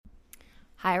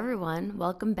Hi, everyone.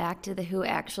 Welcome back to the Who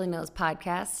Actually Knows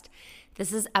podcast.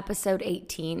 This is episode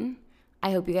 18.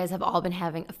 I hope you guys have all been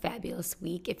having a fabulous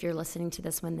week. If you're listening to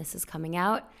this when this is coming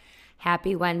out,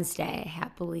 happy Wednesday.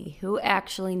 Happily Who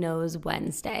Actually Knows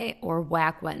Wednesday, or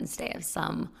Whack Wednesday, as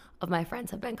some of my friends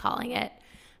have been calling it,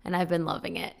 and I've been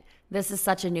loving it. This is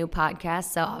such a new podcast,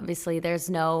 so obviously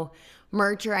there's no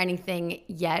merch or anything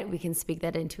yet. We can speak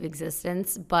that into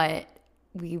existence, but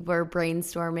we were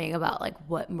brainstorming about like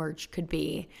what merch could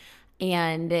be,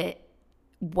 and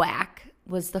Whack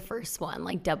was the first one,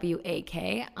 like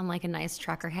WAK on like a nice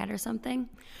trucker hat or something.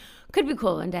 Could be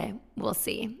cool one day. We'll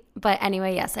see. But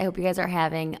anyway, yes, I hope you guys are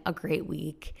having a great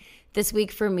week. This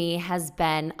week for me has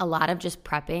been a lot of just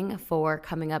prepping for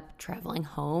coming up traveling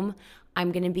home.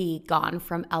 I'm going to be gone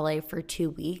from LA for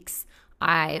 2 weeks.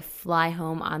 I fly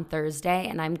home on Thursday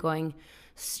and I'm going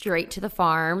straight to the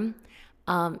farm.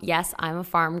 Yes, I'm a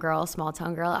farm girl, small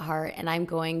town girl at heart, and I'm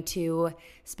going to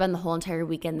spend the whole entire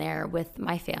weekend there with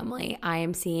my family. I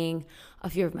am seeing a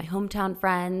few of my hometown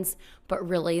friends, but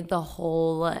really the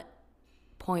whole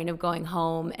point of going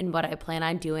home and what I plan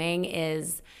on doing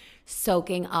is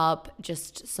soaking up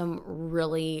just some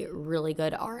really, really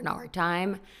good R&R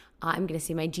time. I'm going to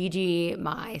see my Gigi,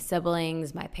 my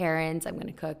siblings, my parents. I'm going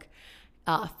to cook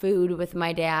food with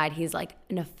my dad. He's like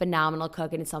a phenomenal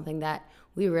cook, and it's something that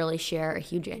we really share a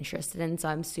huge interest in. So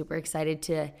I'm super excited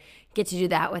to get to do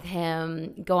that with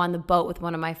him, go on the boat with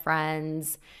one of my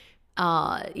friends,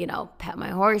 pet my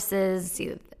horses,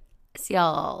 see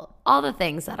all the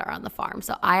things that are on the farm.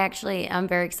 So I'm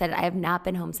very excited. I have not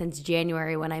been home since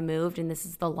January when I moved, and this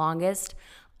is the longest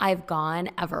I've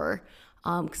gone ever.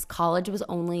 Because college was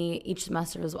only, each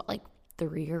semester was like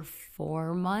 3 or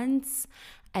 4 months.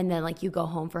 And then like you go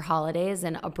home for holidays,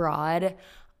 and abroad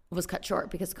was cut short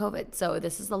because of COVID. So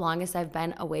this is the longest I've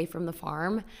been away from the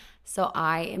farm. So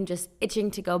I am just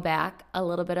itching to go back. A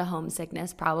little bit of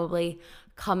homesickness probably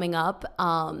coming up.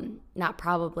 Not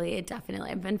probably, it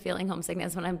definitely. I've been feeling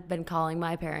homesickness when I've been calling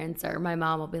my parents, or my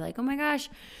mom will be like, oh my gosh,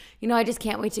 I just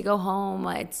can't wait to go home.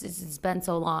 It's been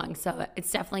so long. So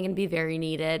it's definitely going to be very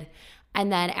needed.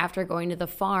 And then after going to the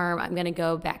farm, I'm going to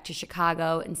go back to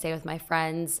Chicago and stay with my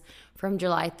friends from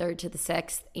July 3rd to the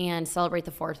 6th and celebrate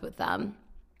the 4th with them.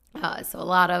 So a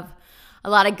lot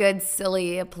of good,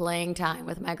 silly playing time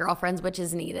with my girlfriends, which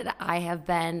is needed. I've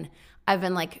been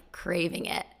like craving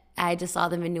it. I just saw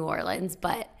them in New Orleans,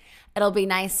 but it'll be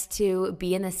nice to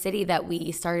be in the city that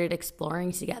we started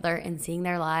exploring together and seeing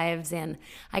their lives. And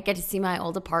I get to see my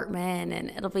old apartment, and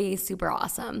it'll be super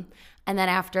awesome. And then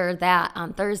after that,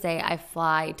 on Thursday, I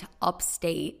fly to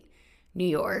upstate New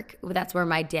York. That's where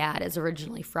my dad is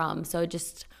originally from. So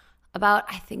just about,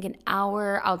 I think, an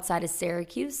hour outside of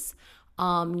Syracuse,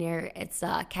 it's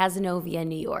Cazenovia,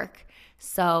 New York.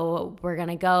 So we're going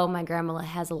to go. My grandma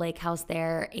has a lake house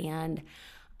there, and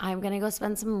I'm going to go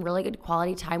spend some really good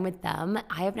quality time with them.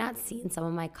 I have not seen some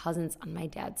of my cousins on my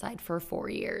dad's side for 4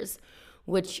 years,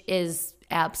 which is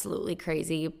absolutely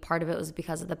crazy. Part of it was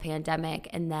because of the pandemic.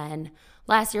 And then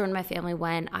last year when my family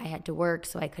went, I had to work,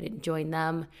 so I couldn't join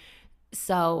them.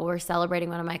 So we're celebrating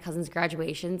one of my cousin's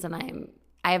graduations, and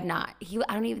I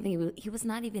don't even think he was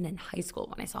not even in high school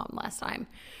when I saw him last time.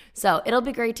 So it'll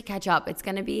be great to catch up. It's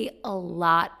going to be a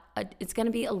lot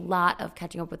of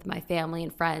catching up with my family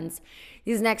and friends.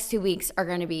 These next 2 weeks are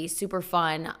going to be super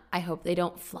fun. I hope they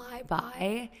don't fly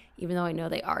by, even though I know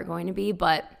they are going to be,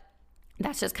 but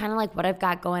that's just kind of like what I've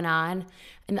got going on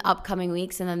in the upcoming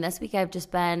weeks. And then this week I've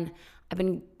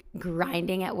been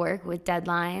grinding at work with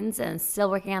deadlines and still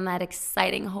working on that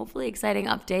hopefully exciting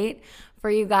update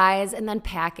for you guys. And then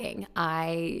packing.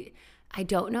 I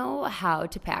don't know how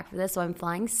to pack for this, so I'm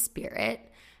flying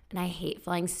Spirit, and I hate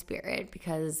flying Spirit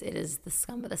because it is the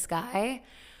scum of the sky.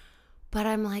 But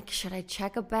I'm like, should I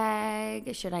check a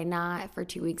bag? Should I not? For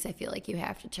 2 weeks, I feel like you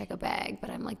have to check a bag, but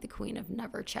I'm like the queen of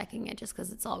never checking it just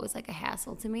because it's always like a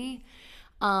hassle to me.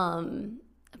 But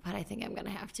I think I'm going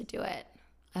to have to do it.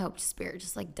 I hope Spirit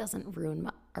just like doesn't ruin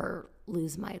or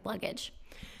lose my luggage.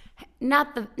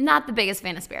 Not the biggest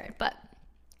fan of Spirit, but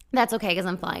that's okay because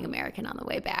I'm flying American on the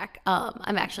way back.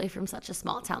 I'm actually from such a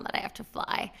small town that I have to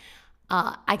fly.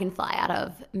 I can fly out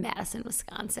of Madison,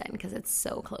 Wisconsin because it's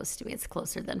so close to me. It's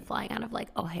closer than flying out of like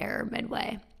O'Hare or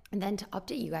Midway. And then to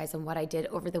update you guys on what I did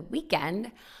over the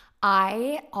weekend,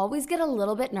 I always get a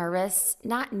little bit nervous.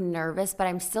 Not nervous, but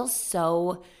I'm still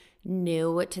so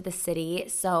new to the city.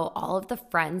 So all of the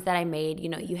friends that I made,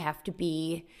 you have to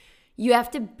be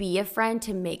a friend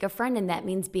to make a friend, and that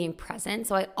means being present.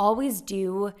 So I always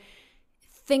do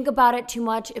think about it too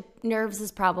much. Nerves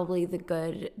is probably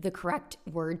the correct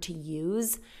word to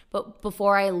use. But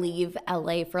before I leave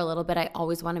LA for a little bit, I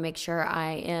always want to make sure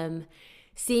I am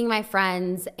seeing my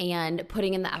friends and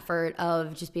putting in the effort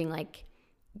of just being like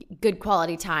good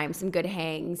quality time, some good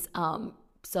hangs,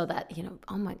 so that,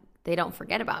 they don't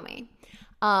forget about me.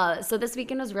 So this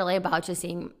weekend was really about just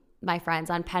seeing my friends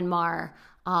on Penmar.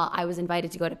 I was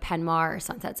invited to go to Penmar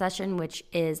Sunset Session, which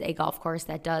is a golf course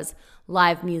that does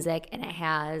live music, and it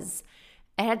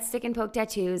had stick and poke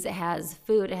tattoos. It has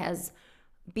food. It has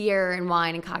beer and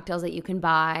wine and cocktails that you can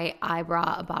buy. I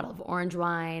brought a bottle of orange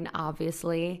wine,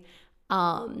 obviously.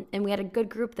 And we had a good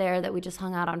group there that we just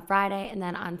hung out on Friday. And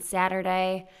then on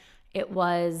Saturday, it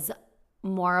was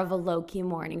more of a low-key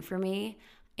morning for me.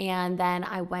 And then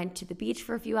I went to the beach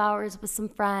for a few hours with some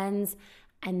friends.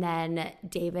 And then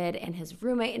David and his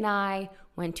roommate and I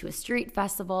went to a street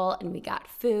festival and we got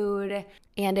food.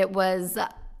 And it was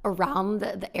around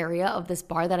the area of this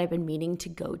bar that I've been meaning to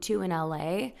go to in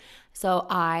LA. So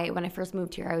when I first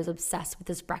moved here, I was obsessed with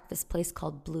this breakfast place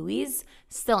called Bluey's.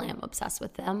 Still am obsessed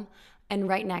with them. And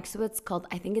right next to it's called,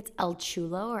 I think it's El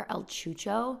Chulo or El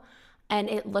Chucho. And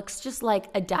it looks just like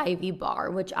a divey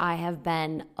bar, which I have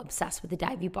been obsessed with the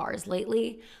divey bars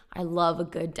lately. I love a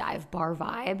good dive bar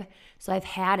vibe. So I've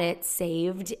had it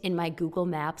saved in my Google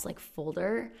Maps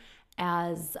folder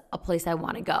as a place I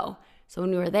want to go. So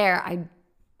when we were there, I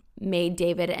made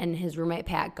David and his roommate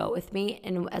Pat go with me.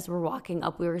 And as we're walking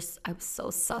up, I was so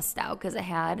sussed out because it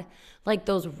had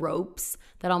those ropes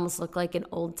that almost look like an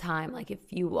old time.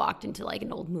 If you walked into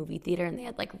an old movie theater and they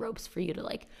had ropes for you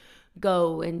to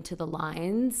go into the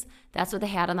lines. That's what they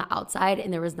had on the outside,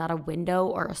 and there was not a window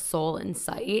or a soul in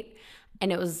sight,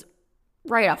 and it was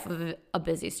right off of a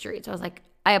busy street. So I was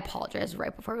I apologized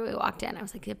right before we walked in. I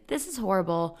was if this is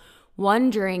horrible, one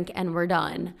drink and we're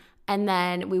done. And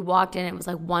then we walked in, it was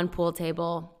one pool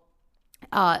table,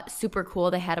 super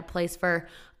cool. They had a place for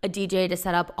a DJ to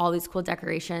set up all these cool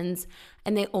decorations,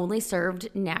 and they only served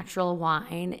natural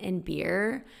wine and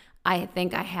beer. I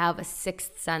think I have a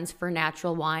sixth sense for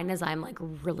natural wine as I'm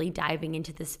really diving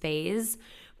into this phase.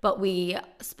 But we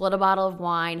split a bottle of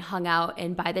wine, hung out,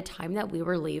 and by the time that we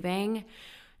were leaving,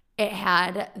 it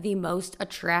had the most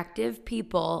attractive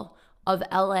people of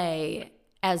LA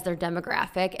as their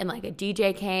demographic, and a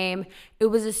DJ came. It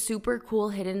was a super cool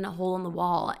hidden hole in the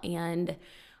wall, and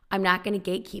I'm not going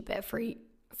to gatekeep it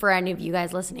for any of you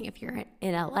guys listening if you're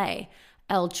in LA.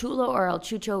 El Chulo or El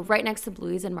Chucho, right next to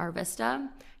Bluey's in Mar Vista.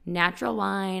 Natural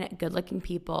wine, good-looking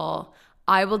people.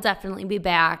 I will definitely be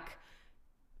back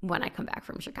when I come back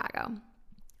from Chicago.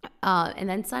 And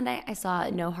then Sunday, I saw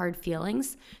No Hard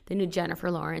Feelings, the new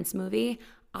Jennifer Lawrence movie.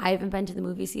 I haven't been to the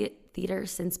movie theater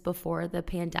since before the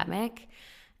pandemic.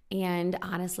 And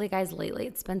honestly, guys, lately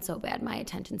it's been so bad. My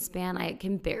attention span, I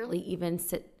can barely even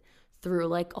sit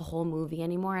through a whole movie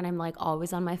anymore. And I'm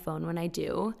always on my phone when I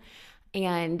do.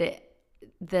 And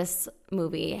this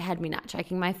movie had me not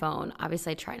checking my phone.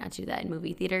 Obviously, I try not to do that in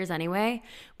movie theaters anyway,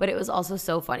 but it was also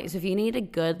so funny. So if you need a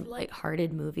good,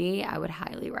 lighthearted movie, I would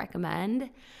highly recommend.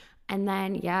 And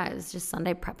then, it was just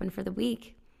Sunday prepping for the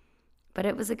week. But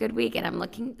it was a good week, and I'm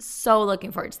looking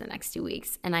forward to the next 2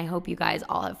 weeks. And I hope you guys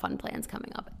all have fun plans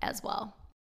coming up as well.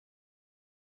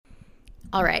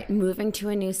 All right, moving to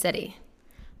a new city.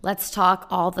 Let's talk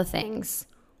all the things.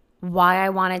 Why I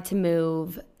wanted to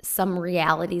move, some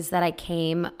realities that I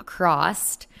came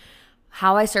across,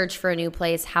 how I searched for a new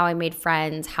place, how I made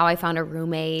friends, how I found a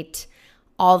roommate,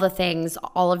 all the things,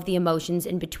 all of the emotions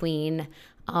in between.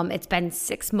 It's been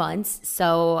 6 months,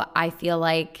 so I feel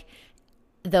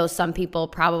though some people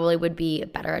probably would be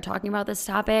better at talking about this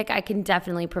topic, I can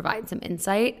definitely provide some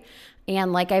insight.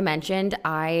 And like I mentioned,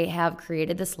 I have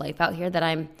created this life out here that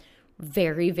I'm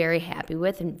very, very happy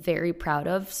with and very proud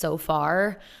of so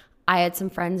far. I had some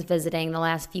friends visiting the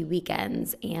last few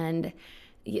weekends, and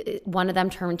one of them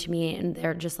turned to me and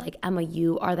they're just Emma,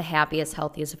 you are the happiest,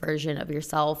 healthiest version of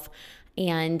yourself.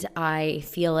 And I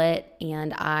feel it.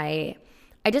 And I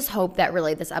just hope that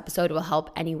really this episode will help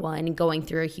anyone going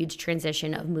through a huge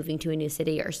transition of moving to a new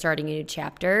city or starting a new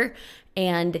chapter,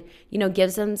 and,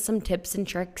 gives them some tips and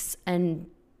tricks, and,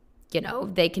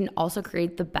 they can also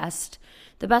create the best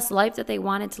life that they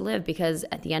wanted to live, because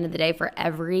at the end of the day, for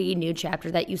every new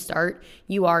chapter that you start,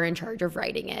 you are in charge of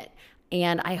writing it.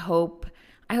 And I hope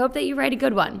that you write a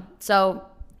good one. So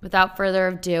without further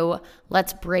ado,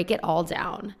 let's break it all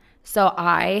down. So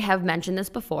I have mentioned this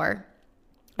before.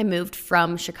 I moved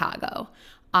from Chicago.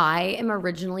 I am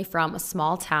originally from a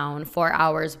small town 4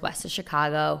 hours west of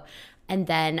Chicago. And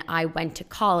then I went to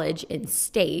college in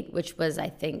state, which was, I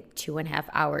think, 2.5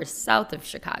 hours south of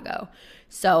Chicago.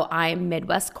 So I'm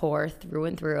Midwest core through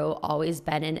and through, always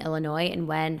been in Illinois. And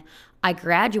when I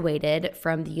graduated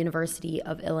from the University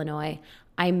of Illinois,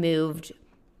 I moved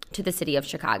to the city of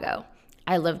Chicago.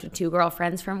 I lived with 2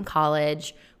 girlfriends from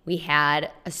college. We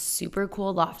had a super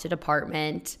cool lofted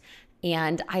apartment,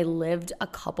 and I lived a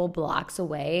couple blocks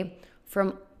away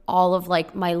from all of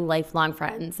like my lifelong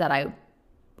friends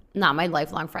not my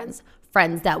lifelong friends,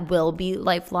 friends that will be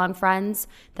lifelong friends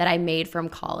that I made from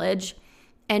college.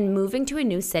 And moving to a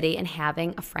new city and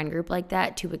having a friend group like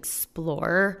that to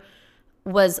explore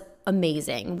was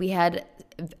amazing. We had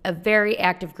a very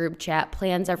active group chat,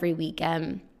 plans every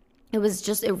weekend.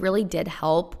 It really did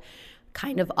help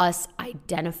kind of us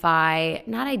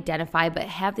not identify, but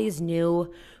have these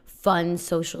new fun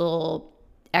social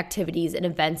activities and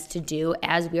events to do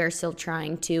as we are still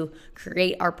trying to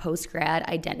create our post-grad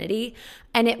identity.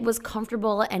 And it was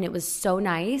comfortable and it was so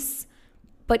nice.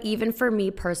 But even for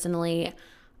me personally,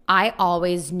 I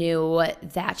always knew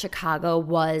that Chicago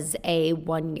was a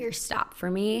 1-year stop for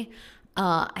me.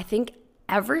 I think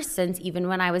ever since, even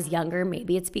when I was younger,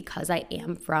 maybe it's because I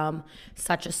am from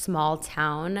such a small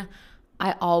town,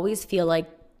 I always feel like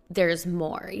there's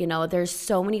more. There's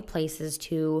so many places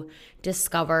to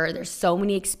discover. There's so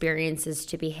many experiences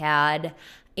to be had.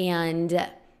 And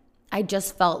I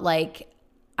just felt like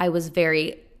I was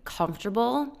very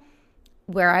comfortable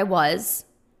where I was,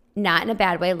 not in a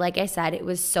bad way. Like I said, it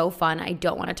was so fun. I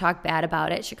don't want to talk bad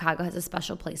about it. Chicago has a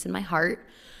special place in my heart.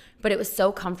 But it was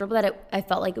so comfortable that I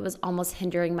felt like it was almost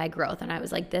hindering my growth. And I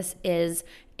was like, this is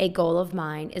a goal of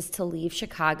mine, is to leave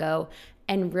Chicago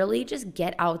and really just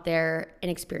get out there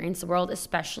and experience the world,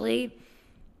 especially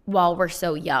while we're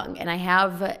so young. And I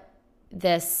have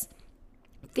this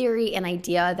theory and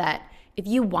idea that if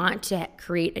you want to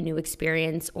create a new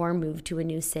experience or move to a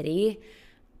new city,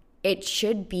 it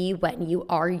should be when you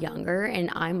are younger. And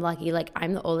I'm lucky, like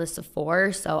I'm the oldest of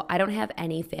 4, so I don't have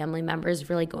any family members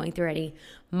really going through any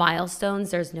milestones.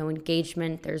 There's no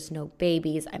engagement, there's no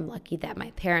babies. I'm lucky that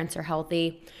my parents are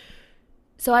healthy.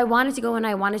 So I wanted to go and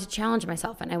I wanted to challenge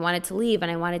myself and I wanted to leave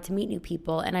and I wanted to meet new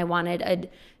people and I wanted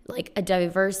a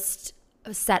diverse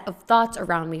set of thoughts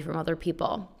around me from other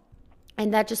people.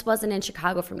 And that just wasn't in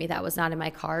Chicago for me. That was not in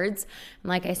my cards. And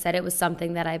like I said, it was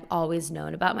something that I've always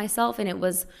known about myself, and it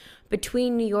was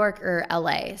between New York or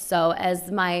LA. So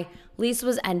as my lease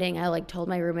was ending, I told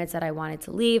my roommates that I wanted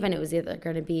to leave, and it was either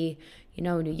going to be,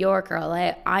 New York or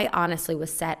LA. I honestly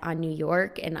was set on New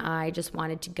York, and I just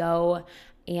wanted to go.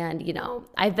 And,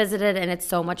 I visited, and it's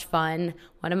so much fun.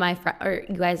 One of my friends, or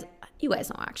you guys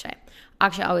know Akshay.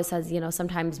 Akshay always says,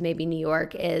 sometimes maybe New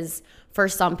York is, for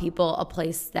some people, a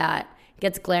place that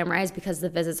gets glamorized because the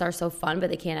visits are so fun, but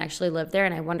they can't actually live there.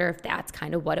 And I wonder if that's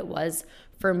kind of what it was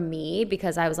for me,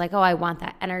 because I was like, oh, I want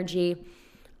that energy.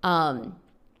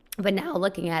 But now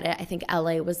looking at it, I think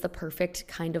LA was the perfect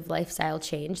kind of lifestyle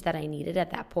change that I needed at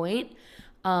that point.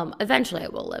 Eventually I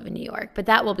will live in New York, but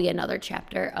that will be another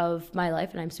chapter of my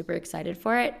life, and I'm super excited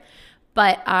for it.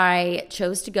 But I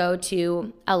chose to go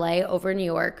to LA over New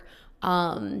York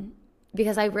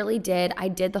because I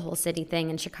did the whole city thing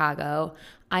in Chicago.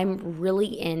 I'm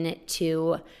really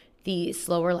into the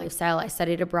slower lifestyle. I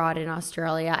studied abroad in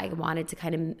Australia. I wanted to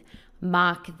kind of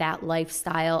mock that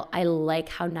lifestyle. I like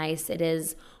how nice it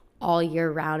is all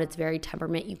year round. It's very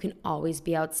temperament. You can always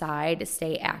be outside,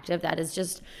 stay active.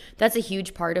 That's a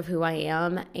huge part of who I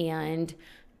am. And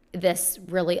this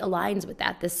really aligns with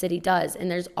that. This city does.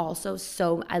 And there's also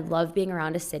I love being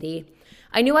around a city.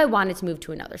 I knew I wanted to move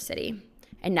to another city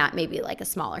and not maybe like a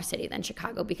smaller city than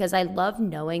Chicago, because I love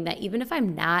knowing that even if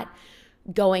I'm not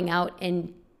going out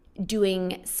and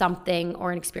doing something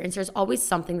or an experience, there's always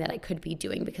something that I could be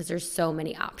doing because there's so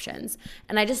many options.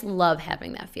 And I just love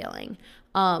having that feeling.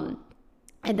 And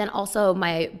then also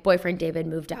my boyfriend David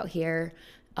moved out here,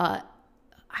 I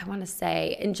want to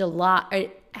say in July,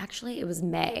 actually it was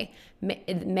May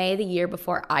the year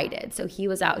before I did. So he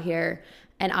was out here,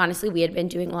 and honestly, we had been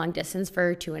doing long distance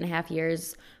for 2.5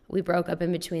 years. We broke up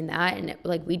in between that, and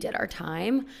we did our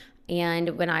time.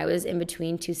 And when I was in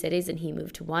between 2 cities and he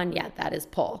moved to 1, yeah, that is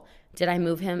pull. Did I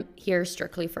move him here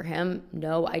strictly for him?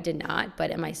 No, I did not.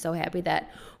 But am I so happy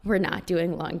that we're not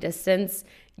doing long distance?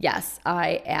 Yes,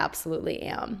 I absolutely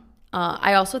am.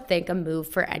 I also think a move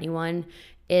for anyone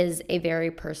is a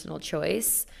very personal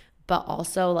choice, but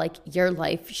also your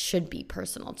life should be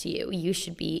personal to you. You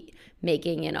should be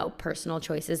making, personal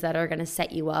choices that are going to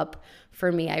set you up.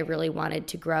 For me, I really wanted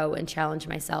to grow and challenge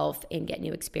myself and get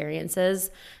new experiences.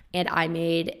 And I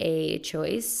made a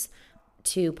choice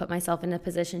to put myself in a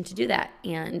position to do that.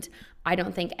 And I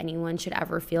don't think anyone should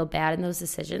ever feel bad in those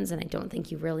decisions. And I don't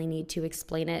think you really need to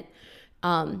explain it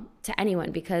to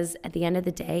anyone, because at the end of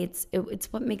the day,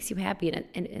 it's what makes you happy,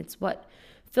 and it's what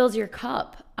fills your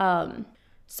cup.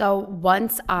 So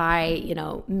once I,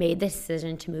 made the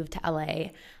decision to move to LA,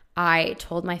 I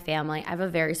told my family. I have a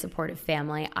very supportive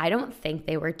family. I don't think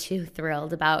they were too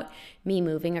thrilled about me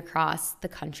moving across the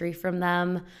country from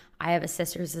them. I have a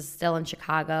sister who's still in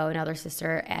Chicago, another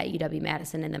sister at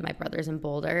UW-Madison, and then my brother's in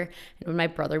Boulder. And when my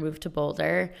brother moved to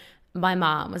Boulder, my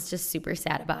mom was just super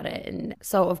sad about it. And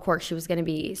so, of course, she was going to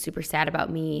be super sad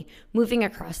about me moving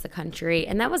across the country.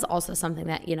 And that was also something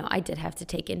that, I did have to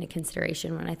take into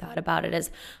consideration when I thought about it,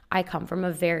 as I come from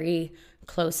a very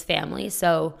close family.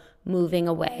 So moving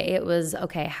away, it was,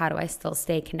 okay, how do I still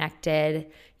stay connected?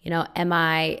 Am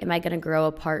I going to grow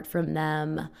apart from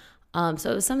them?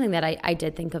 So it was something that I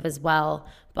did think of as well.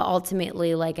 But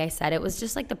ultimately, like I said, it was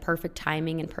just like the perfect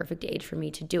timing and perfect age for me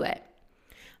to do it.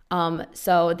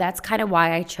 So that's kind of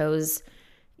why I chose,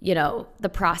 the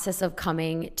process of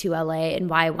coming to LA and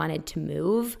why I wanted to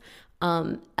move.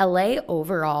 LA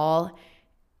overall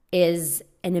is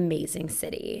an amazing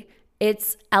city.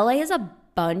 LA is a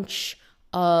bunch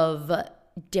of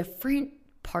different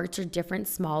parts or different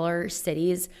smaller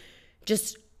cities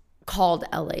just called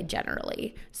LA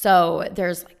generally. So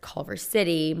there's like Culver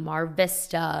City, Mar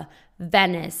Vista,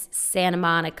 Venice, Santa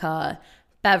Monica,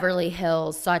 Beverly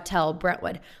Hills, Sawtelle,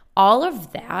 Brentwood. All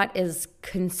of that is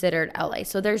considered LA.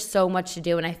 So there's so much to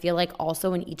do. And I feel like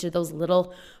also in each of those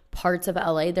little parts of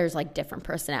LA, there's like different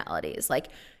personalities. Like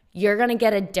you're going to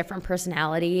get a different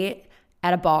personality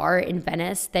at a bar in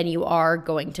Venice than you are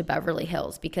going to Beverly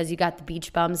Hills, because you got the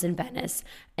beach bums in Venice,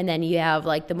 and then you have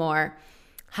like the more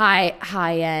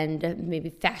high end,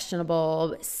 maybe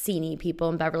fashionable, sceney people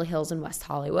in Beverly Hills and West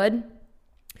Hollywood.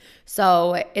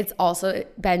 So it's also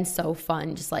been so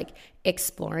fun just like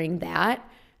exploring that,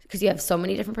 because you have so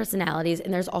many different personalities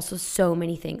and there's also so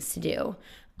many things to do.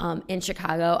 In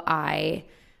Chicago, I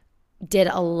did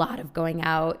a lot of going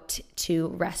out to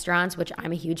restaurants, which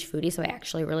I'm a huge foodie, so I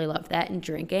actually really love that, and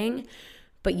drinking.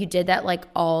 But you did that like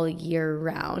all year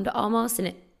round almost, and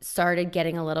it started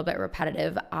getting a little bit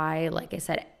repetitive. Like I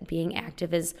said, being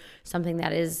active is something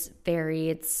that is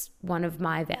it's one of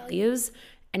my values.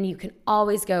 And you can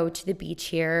always go to the beach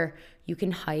here. You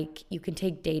can hike. You can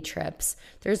take day trips.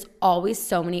 There's always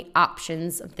so many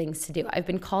options of things to do. I've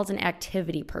been called an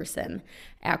activity person,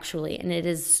 actually, and it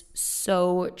is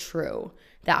so true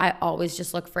that I always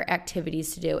just look for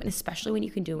activities to do, and especially when you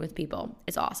can do them with people.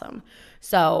 It's awesome.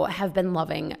 So I have been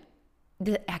loving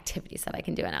the activities that I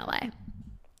can do in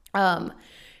LA.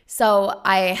 So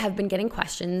I have been getting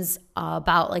questions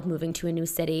about like moving to a new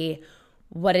city.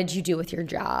 What did you do with your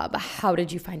job? How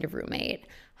did you find a roommate?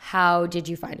 How did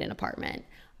you find an apartment?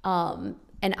 And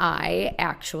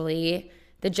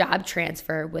the job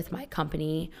transfer with my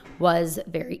company was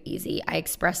very easy. I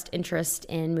expressed interest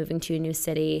in moving to a new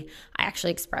city. I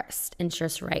actually expressed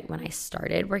interest right when I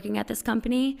started working at this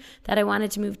company that I wanted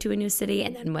to move to a new city.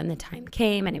 And then when the time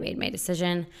came and I made my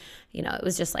decision, it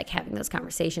was just like having those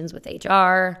conversations with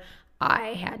HR.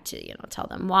 I had to, tell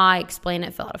them why, explain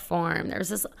it, fill out a form. There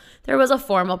was a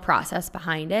formal process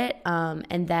behind it.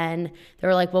 And then they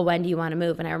were like, well, when do you want to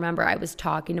move? And I remember I was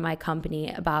talking to my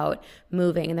company about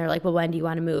moving, and they're like, well, when do you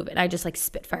want to move? And I just like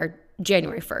spitfired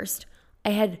January 1st.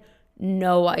 I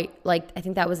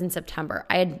think that was in September.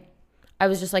 I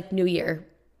was just like, new year,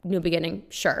 new beginning,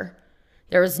 sure.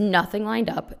 There was nothing lined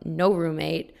up, no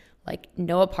roommate, like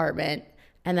no apartment.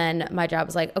 And then my job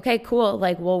was like, okay, cool.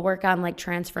 Like we'll work on like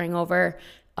transferring over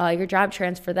your job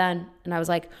transfer then. And I was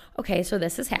like, okay, so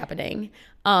this is happening.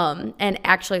 And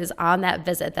actually it was on that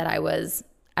visit that I was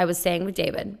staying with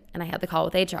David, and I had the call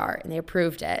with HR and they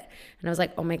approved it. And I was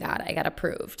like, oh my God, I got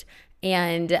approved.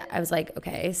 And I was like,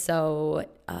 okay, so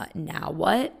now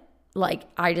what? Like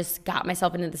I just got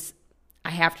myself into this, I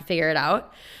have to figure it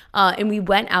out. And we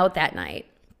went out that night,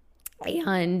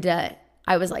 and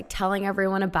I was like telling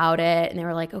everyone about it, and they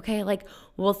were like, okay, like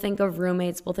we'll think of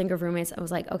roommates. I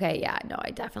was like, okay, yeah, no, I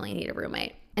definitely need a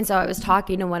roommate. And so I was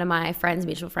talking to one of my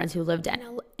mutual friends who lived in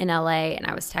LA, and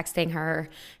I was texting her,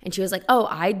 and she was like, oh,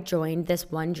 I joined this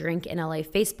One Drink in LA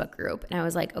Facebook group. And I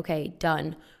was like, okay,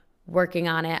 done, working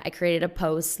on it. I created a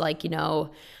post like,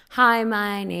 hi,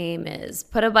 my name is,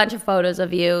 put a bunch of photos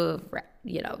of you,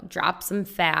 drop some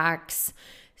facts,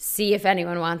 see if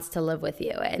anyone wants to live with you.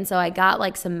 And so I got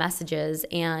like some messages,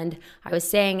 and I was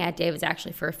staying at David's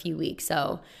actually for a few weeks.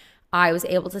 So I was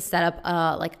able to set up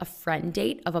a friend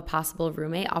date of a possible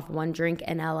roommate off One Drink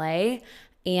in LA.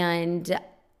 And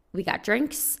we got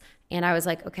drinks, and I was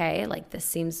like, okay, like this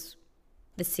seems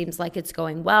like it's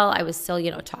going well. I was still,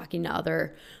 talking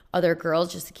to other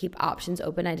girls just to keep options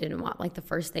open. I didn't want like the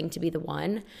first thing to be the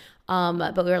one.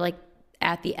 But we were like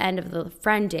at the end of the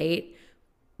friend date,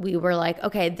 we were like,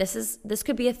 okay, this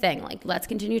could be a thing. Like, let's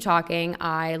continue talking.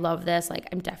 I love this. Like,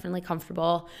 I'm definitely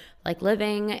comfortable like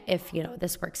living if,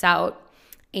 this works out.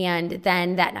 And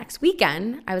then that next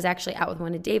weekend, I was actually out with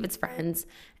one of David's friends,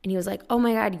 and he was like, oh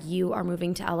my God, you are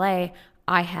moving to LA.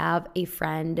 I have a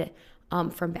friend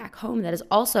from back home that is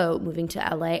also moving to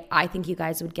LA. I think you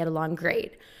guys would get along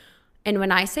great. And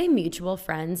when I say mutual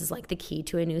friends is like the key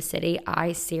to a new city,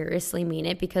 I seriously mean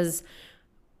it, because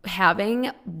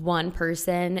having one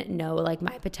person know like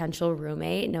my potential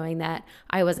roommate, knowing that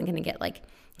I wasn't going to get like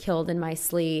killed in my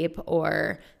sleep,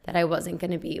 or that I wasn't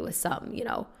going to be with some,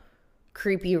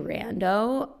 creepy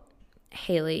rando.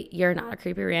 Haley, you're not a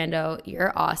creepy rando.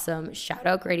 You're awesome. Shout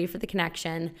out Grady for the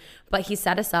connection. But he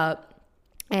set us up.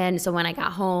 And so when I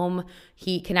got home,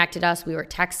 he connected us. We were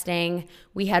texting.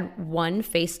 We had one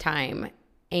FaceTime,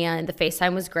 and the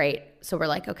FaceTime was great. So we're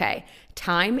like, okay,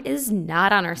 time is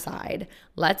not on our side.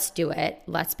 Let's do it.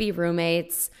 Let's be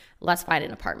roommates. Let's find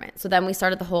an apartment. So then we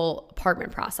started the whole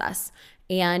apartment process.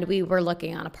 And we were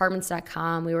looking on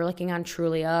apartments.com. We were looking on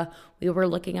Trulia. We were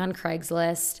looking on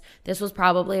Craigslist. This was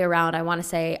probably around, I want to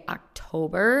say,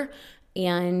 October.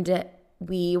 And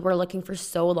we were looking for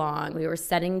so long. We were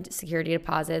setting security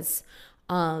deposits,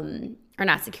 or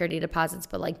not security deposits,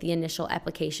 but like the initial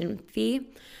application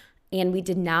fee. And we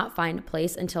did not find a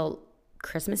place until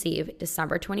Christmas Eve,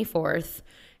 December 24th.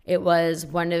 It was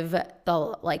one of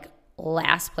the like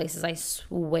last places, I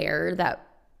swear, that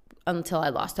until I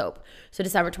lost hope. So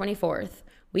December 24th,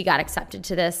 we got accepted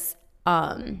to this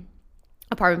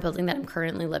apartment building that I'm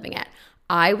currently living at.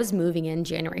 I was moving in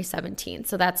January 17th.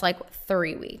 So that's like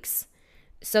 3 weeks.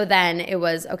 So then it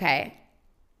was, okay,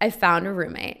 I found a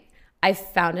roommate. I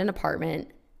found an apartment.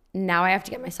 Now I have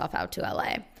to get myself out to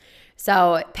LA.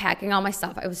 So packing all my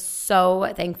stuff, I was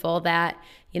so thankful that,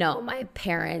 my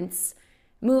parents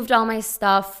moved all my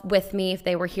stuff with me if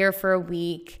they were here for a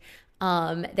week.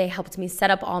 They helped me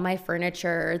set up all my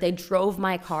furniture. They drove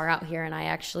my car out here, and I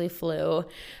actually flew.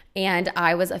 And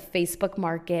I was a Facebook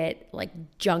Market like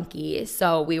junkie.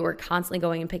 So we were constantly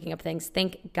going and picking up things.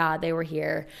 Thank God they were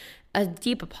here. A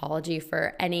deep apology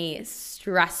for any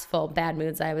stressful bad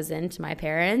moods I was in to my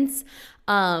parents.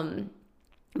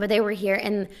 But they were here.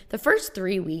 And the first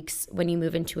 3 weeks when you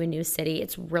move into a new city,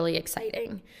 it's really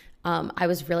exciting. I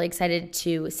was really excited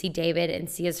to see David and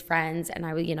see his friends. And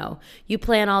you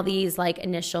plan all these like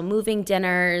initial moving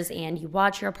dinners, and you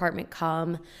watch your apartment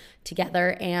come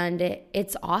together, and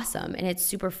it's awesome and it's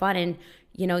super fun. And,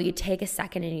 you take a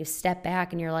second and you step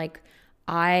back and you're like,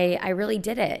 I really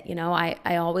did it.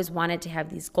 I always wanted to have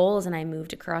these goals, and I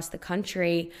moved across the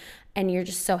country, and you're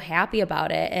just so happy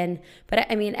about it.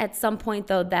 But I mean, at some point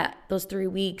though, that those 3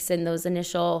 weeks and those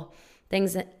initial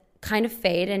things kind of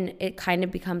fade, and it kind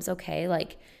of becomes okay.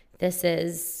 Like this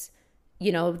is,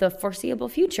 the foreseeable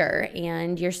future,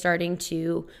 and you're starting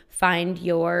to find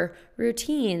your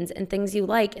routines and things you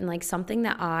like. And like something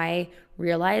that I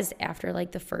realized after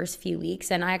like the first few weeks,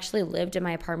 and I actually lived in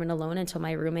my apartment alone until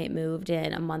my roommate moved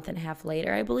in a month and a half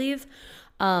later, I believe.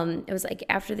 It was like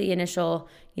after the initial,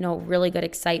 really good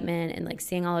excitement and like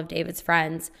seeing all of David's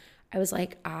friends, I was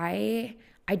like, I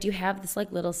do have this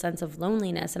like little sense of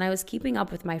loneliness, and I was keeping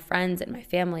up with my friends and my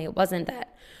family. It wasn't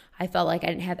that I felt like I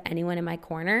didn't have anyone in my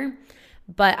corner,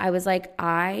 but I was like,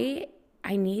 I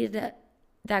needed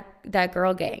that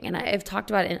girl gang. And I've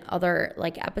talked about it in other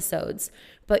like episodes,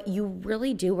 but you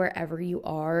really do, wherever you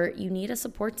are, you need a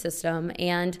support system.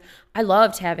 And I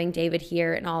loved having David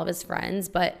here and all of his friends,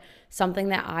 but something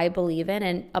that I believe in,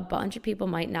 and a bunch of people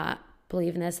might not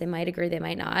believe in this, they might agree, they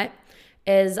might not,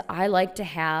 is I like to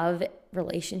have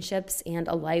relationships and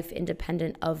a life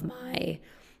independent of my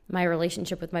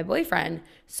relationship with my boyfriend.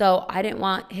 So I didn't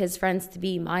want his friends to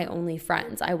be my only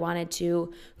friends. I wanted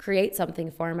to create something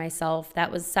for myself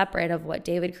that was separate of what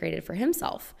David created for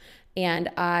himself. And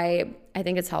I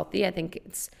think it's healthy. I think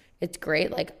it's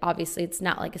great. Like obviously it's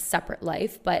not like a separate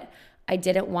life, but I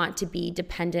didn't want to be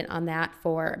dependent on that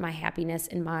for my happiness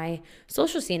in my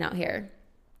social scene out here.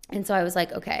 And so I was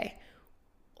like, okay,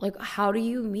 like, how do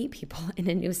you meet people in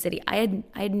a new city? I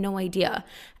had no idea.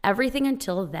 Everything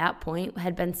until that point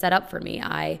had been set up for me.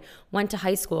 I went to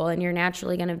high school, and you're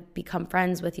naturally going to become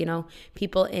friends with,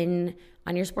 people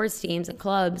on your sports teams and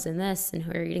clubs and this, and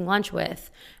who you're eating lunch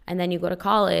with. And then you go to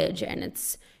college, and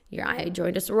I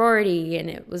joined a sorority,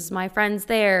 and it was my friends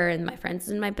there and my friends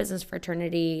in my business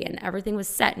fraternity, and everything was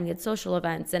set, and we had social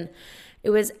events, and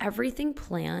it was everything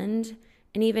planned.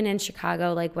 And even in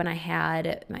Chicago, like when I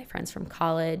had my friends from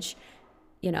college,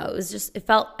 it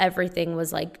felt everything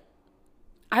was like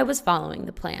I was following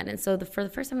the plan. And so for the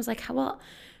first time, I was like, well,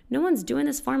 no one's doing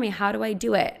this for me. How do I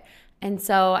do it? And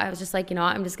so I was just like,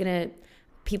 I'm just going to,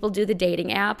 people do the dating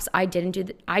apps. I didn't do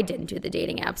the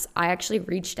dating apps. I actually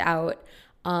reached out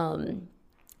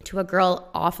to a girl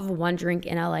off of One Drink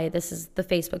in LA. This is the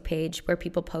Facebook page where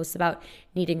people post about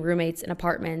needing roommates in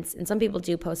apartments. And some people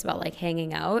do post about like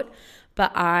hanging out.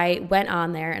 But I went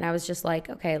on there and I was just like,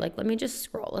 okay, like let me just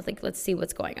scroll. Let's see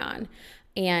what's going on.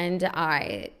 And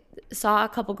I saw a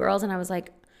couple girls and I was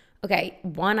like, okay,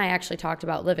 one I actually talked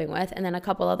about living with, and then a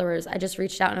couple others I just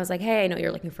reached out and I was like, hey, I know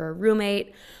you're looking for a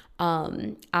roommate.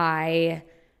 I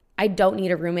don't need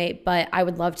a roommate, but I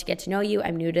would love to get to know you.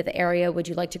 I'm new to the area. Would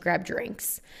you like to grab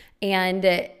drinks?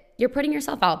 And you're putting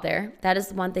yourself out there. That is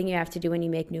the one thing you have to do when you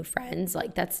make new friends.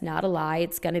 Like, that's not a lie.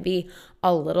 It's going to be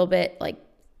a little bit like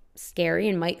scary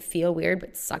and might feel weird,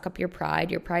 but suck up your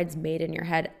pride. Your pride's made in your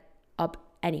head up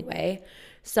anyway.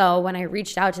 So when I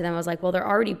reached out to them, I was like, well, they're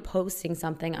already posting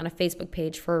something on a Facebook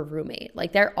page for a roommate.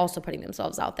 Like, they're also putting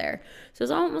themselves out there. So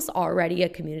it's almost already a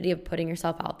community of putting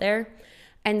yourself out there.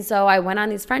 And so I went on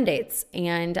these friend dates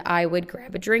and I would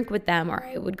grab a drink with them or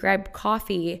I would grab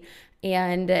coffee,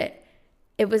 and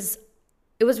it was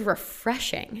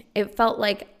refreshing. It felt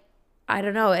like, I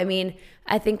don't know. I mean,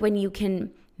 I think when you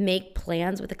can make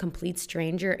plans with a complete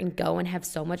stranger and go and have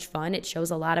so much fun, it shows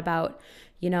a lot about,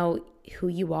 you know, who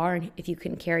you are and if you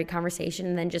can carry conversation,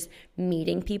 and then just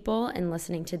meeting people and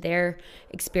listening to their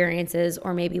experiences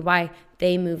or maybe why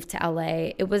they moved to LA.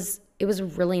 It was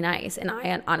really nice. And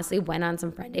I honestly went on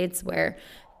some friend dates where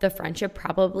the friendship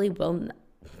probably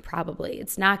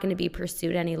it's not going to be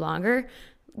pursued any longer.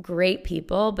 Great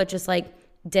people, but just like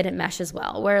didn't mesh as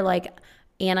well. Where like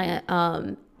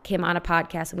Anna came on a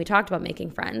podcast and we talked about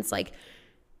making friends. Like,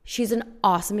 she's an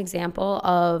awesome example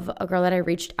of a girl that I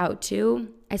reached out to.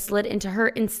 I slid into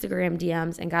her Instagram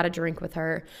DMs and got a drink with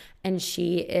her. And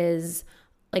she is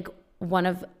like one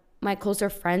of my closer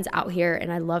friends out here,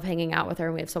 and I love hanging out with her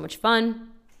and we have so much fun.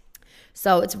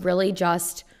 So it's really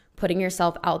just putting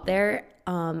yourself out there.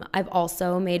 I've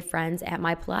also made friends at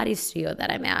my Pilates studio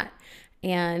that I'm at.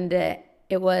 And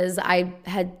I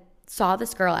had saw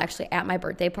this girl actually at my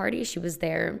birthday party. She was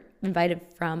there, invited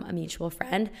from a mutual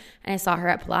friend, and I saw her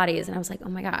at Pilates and I was like, oh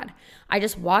my God. I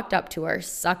just walked up to her,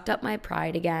 sucked up my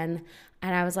pride again,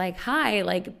 and I was like, hi,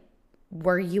 like,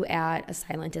 were you at a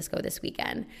silent disco this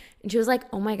weekend? And she was like,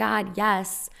 oh my God,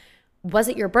 yes. Was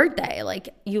it your birthday? Like,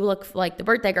 you look like the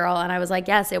birthday girl. And I was like,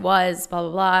 yes, it was, blah,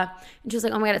 blah, blah. And she was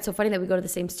like, oh my God, it's so funny that we go to the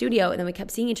same studio. And then we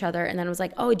kept seeing each other. And then I was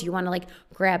like, oh, do you want to like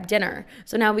grab dinner?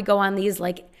 So now we go on these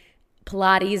like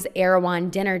Pilates Erewhon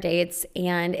dinner dates,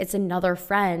 and it's another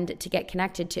friend to get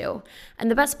connected to. And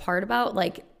the best part about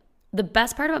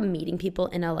meeting people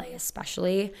in LA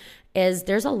especially is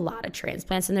there's a lot of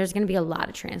transplants, and there's going to be a lot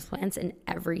of transplants in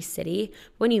every city.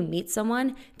 When you meet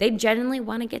someone, they genuinely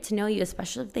want to get to know you,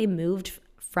 especially if they moved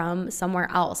from somewhere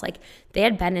else. Like, they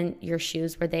had been in your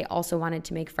shoes where they also wanted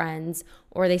to make friends,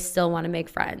 or they still want to make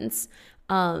friends.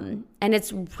 And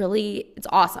it's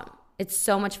awesome. It's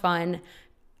so much fun.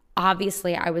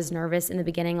 Obviously, I was nervous in the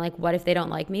beginning, like, what if they don't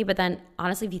like me? But then,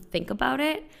 honestly, if you think about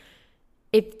it,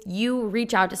 if you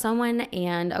reach out to someone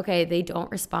and, okay, they don't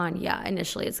respond, yeah,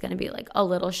 initially it's going to be like a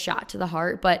little shot to the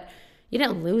heart, but you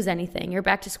didn't lose anything. You're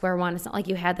back to square one. It's not like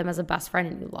you had them as a best friend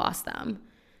and you lost them.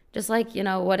 Just like, you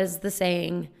know, what is the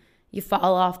saying? You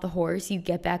fall off the horse, you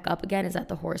get back up again. Is that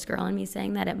the horse girl in me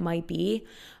saying that? It might be.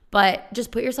 But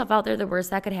just put yourself out there. The worst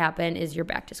that could happen is you're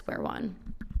back to square one.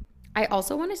 I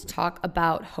also wanted to talk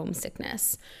about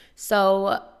homesickness.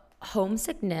 So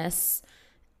homesickness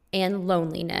and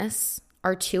loneliness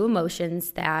are two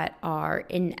emotions that are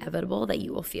inevitable that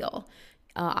you will feel.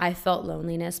 I felt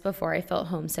loneliness before I felt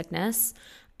homesickness.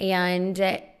 And,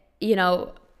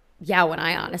 when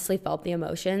I honestly felt the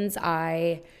emotions,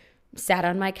 I sat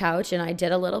on my couch and I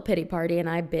did a little pity party and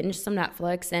I binged some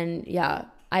Netflix. And yeah,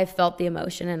 I felt the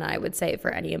emotion. And I would say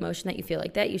for any emotion that you feel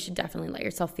like that, you should definitely let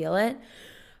yourself feel it.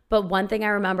 But one thing I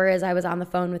remember is I was on the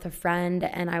phone with a friend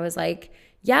and I was like,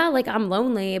 yeah, like, I'm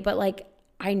lonely, but like,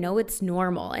 I know it's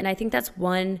normal. And I think that's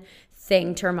one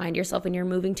thing to remind yourself when you're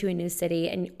moving to a new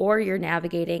city or you're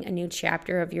navigating a new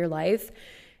chapter of your life,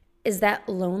 is that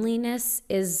loneliness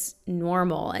is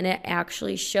normal. And it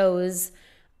actually shows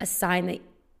a sign that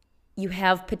you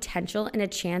have potential and a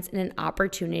chance and an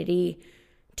opportunity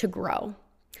to grow.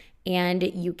 And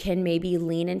you can maybe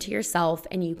lean into yourself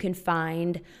and you can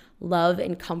find love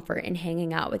and comfort in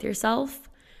hanging out with yourself,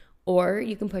 or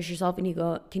you can push yourself and you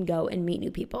can go and meet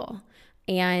new people.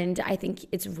 And I think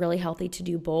it's really healthy to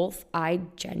do both. I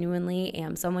genuinely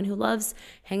am someone who loves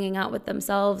hanging out with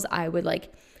themselves. I would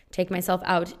like take myself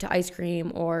out to ice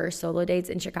cream or solo dates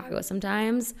in Chicago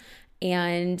sometimes.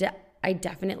 And I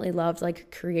definitely loved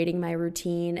like creating my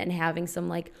routine and having some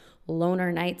like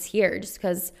loner nights here, just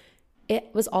because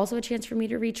it was also a chance for me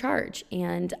to recharge.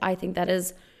 And I think that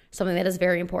is something that is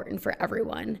very important for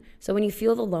everyone. So when you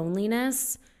feel the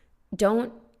loneliness,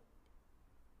 don't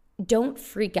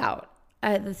freak out.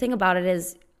 The thing about it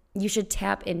is you should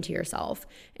tap into yourself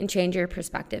and change your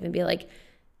perspective and be like,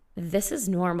 this is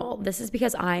normal. This is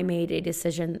because I made a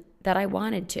decision that I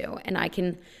wanted to, and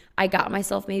I got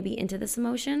myself maybe into this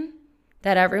emotion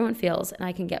that everyone feels, and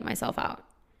I can get myself out.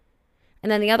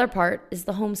 And then the other part is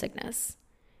the homesickness.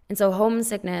 And so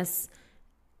homesickness,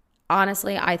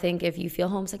 honestly, I think if you feel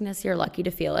homesickness, you're lucky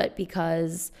to feel it,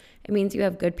 because it means you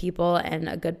have good people and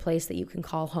a good place that you can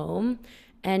call home,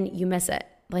 and you miss it.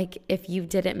 Like, if you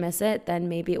didn't miss it, then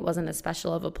maybe it wasn't as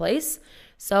special of a place.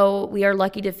 So we are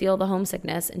lucky to feel the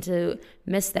homesickness and to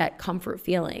miss that comfort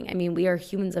feeling. I mean, we are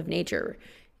humans of nature.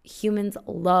 Humans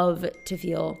love to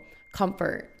feel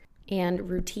comfort and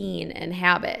routine and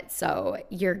habit. So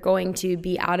you're going to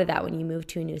be out of that when you move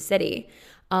to a new city.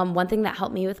 One thing that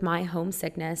helped me with my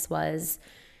homesickness was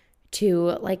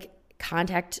to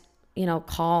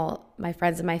call my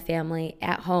friends and my family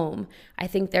at home. I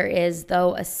think there is,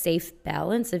 though, a safe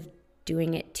balance of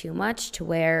doing it too much to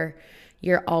where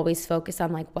you're always focused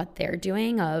on like what they're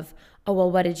doing of, oh,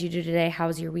 well, what did you do today?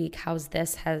 How's your week? How's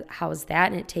this? How's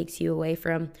that? And it takes you away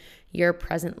from your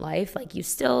present life. Like, you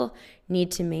still need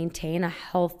to maintain a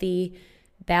healthy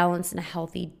balance and a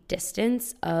healthy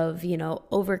distance of,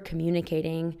 over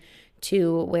communicating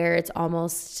to where it's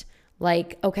almost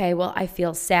like, okay, well, I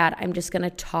feel sad. I'm just going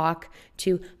to talk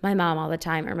to my mom all the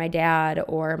time, or my dad,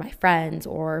 or my friends,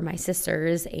 or my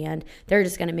sisters, and they're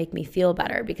just going to make me feel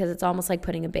better, because it's almost like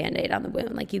putting a Band-Aid on the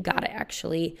wound. Like, you got to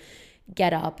actually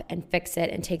get up and fix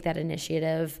it and take that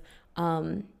initiative.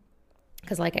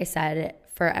 Because like I said,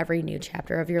 for every new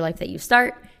chapter of your life that you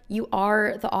start, you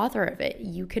are the author of it.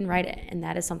 You can write it, and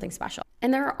that is something special.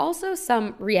 And there are also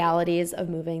some realities of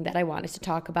moving that I wanted to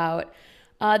talk about.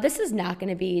 This is not going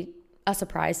to be a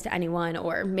surprise to anyone,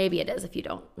 or maybe it is if you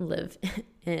don't live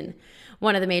in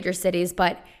one of the major cities,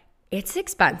 but it's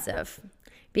expensive.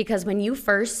 Because when you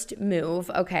first move,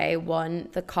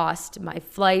 the cost, my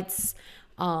flights,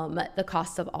 the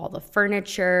cost of all the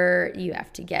furniture, you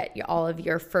have to get all of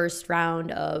your first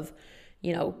round of,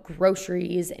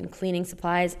 groceries and cleaning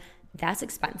supplies. That's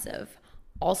expensive.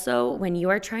 Also, when you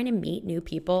are trying to meet new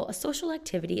people, a social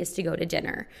activity is to go to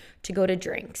dinner, to go to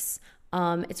drinks.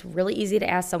 It's really easy to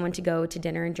ask someone to go to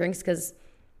dinner and drinks because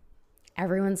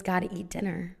everyone's got to eat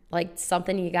dinner, like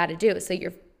something you got to do. So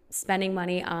you're spending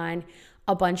money on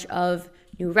a bunch of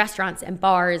new restaurants and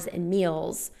bars and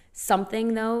meals.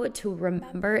 Something, though, to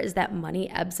remember is that money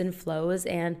ebbs and flows,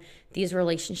 and these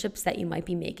relationships that you might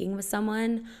be making with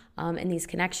someone, and these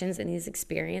connections and these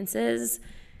experiences,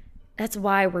 that's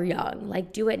why we're young.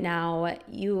 Like, do it now.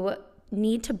 You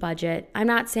need to budget. I'm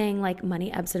not saying like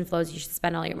money ebbs and flows, you should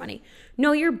spend all your money.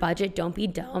 Know your budget, don't be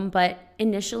dumb, but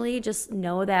initially just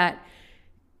know that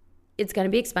it's going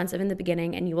to be expensive in the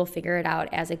beginning, and you will figure it out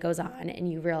as it goes on,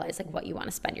 and you realize like what you want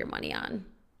to spend your money on.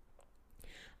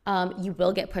 You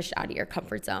will get pushed out of your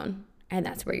comfort zone, and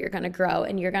that's where you're going to grow,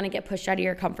 and you're going to get pushed out of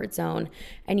your comfort zone,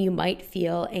 and you might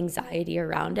feel anxiety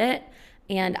around it.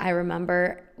 And I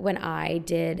remember when I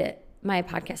did my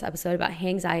podcast episode about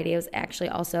anxiety, I was actually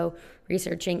also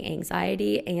researching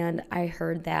anxiety, and I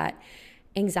heard that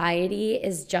anxiety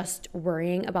is just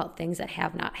worrying about things that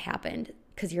have not happened,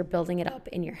 because you're building it up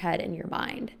in your head and your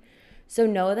mind. So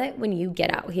know that when you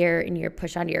get out here and you're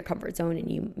pushed out of your comfort zone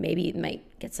and you maybe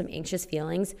might get some anxious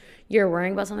feelings, you're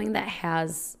worrying about something that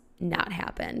has not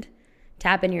happened.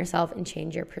 Tap in yourself and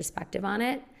change your perspective on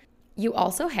it. You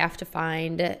also have to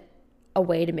find a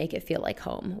way to make it feel like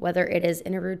home, whether it is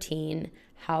in a routine,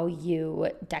 how you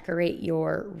decorate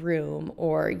your room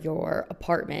or your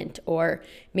apartment, or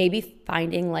maybe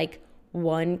finding like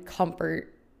one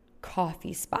comfort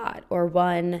coffee spot, or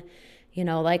one,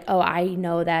 I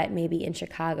know that maybe in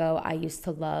Chicago, I used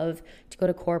to love to go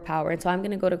to Core Power. And so I'm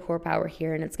going to go to Core Power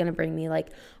here, and it's going to bring me like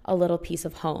a little piece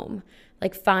of home.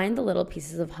 Like, find the little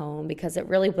pieces of home, because it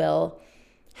really will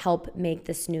help make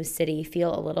this new city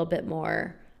feel a little bit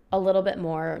more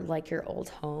like your old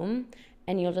home,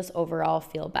 and you'll just overall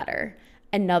feel better.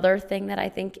 Another thing that I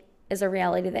think is a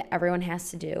reality that everyone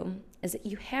has to do is that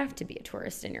you have to be a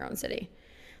tourist in your own city.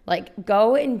 Like,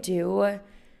 go and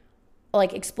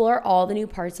explore all the new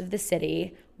parts of the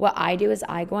city. What I do is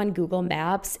I go on Google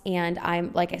Maps, and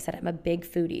I'm a big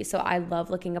foodie. So I love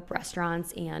looking up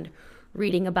restaurants and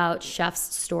reading about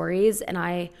chefs' stories, and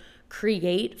I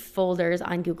create folders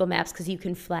on Google Maps because you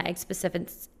can flag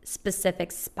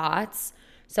specific spots.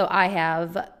 So I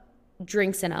have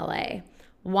drinks in LA,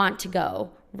 want to go,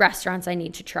 restaurants I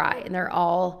need to try, and they're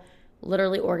all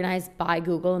literally organized by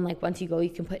Google. And like, once you go,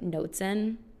 you can put notes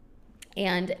in.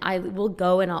 And I will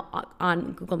go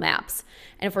on Google Maps.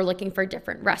 And if we're looking for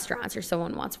different restaurants or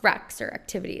someone wants recs or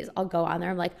activities, I'll go on there.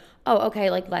 I'm like, oh, okay,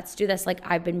 like let's do this. Like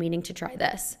I've been meaning to try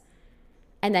this.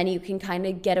 And then you can kind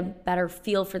of get a better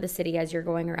feel for the city as you're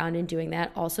going around and doing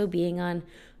that. Also being on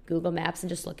Google Maps and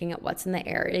just looking at what's in the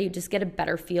area, you just get a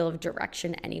better feel of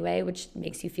direction anyway, which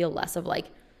makes you feel less of like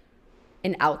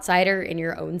an outsider in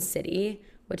your own city,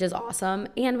 which is awesome.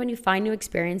 And when you find new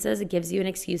experiences, it gives you an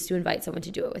excuse to invite someone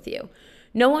to do it with you.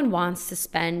 No one wants to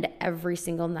spend every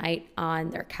single night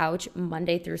on their couch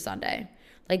Monday through Sunday.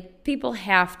 Like people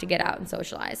have to get out and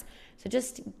socialize. So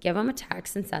just give them a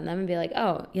text and send them and be like,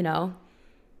 oh, you know,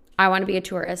 I want to be a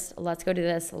tourist. Let's go do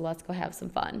this. Let's go have some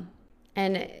fun.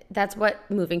 And that's what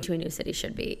moving to a new city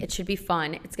should be. It should be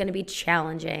fun. It's going to be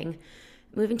challenging.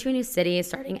 Moving to a new city,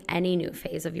 starting any new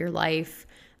phase of your life,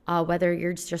 whether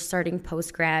you're just starting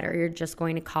post-grad or you're just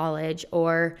going to college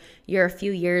or you're a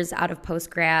few years out of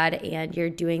post-grad and you're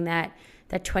doing that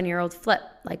 20-year-old flip,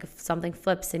 like if something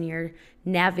flips and you're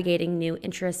navigating new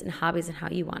interests and hobbies and how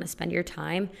you want to spend your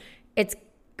time, it's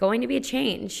going to be a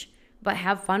change, but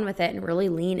have fun with it and really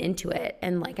lean into it.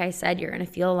 And like I said, you're going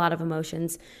to feel a lot of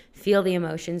emotions, feel the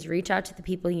emotions, reach out to the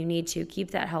people you need to,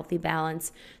 keep that healthy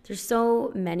balance. There's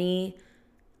so many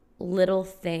little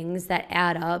things that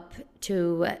add up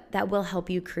to that will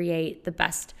help you create the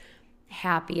best,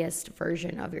 happiest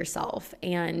version of yourself.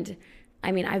 And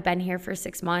I mean, I've been here for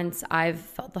 6 months. I've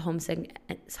felt the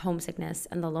homesickness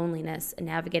and the loneliness and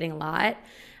navigating a lot.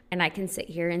 And I can sit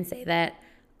here and say that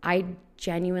I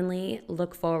genuinely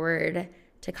look forward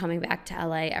to coming back to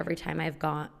LA every time I'm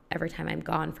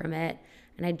gone from it.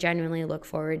 And I genuinely look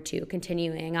forward to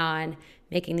continuing on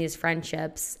making these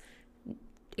friendships,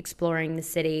 exploring the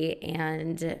city,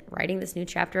 and writing this new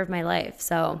chapter of my life.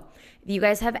 So if you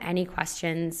guys have any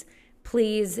questions,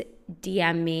 please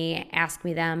DM me, ask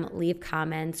me them, leave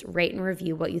comments, rate and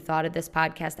review what you thought of this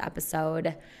podcast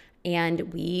episode,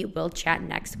 and we will chat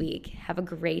next week. Have a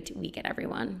great weekend,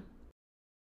 everyone.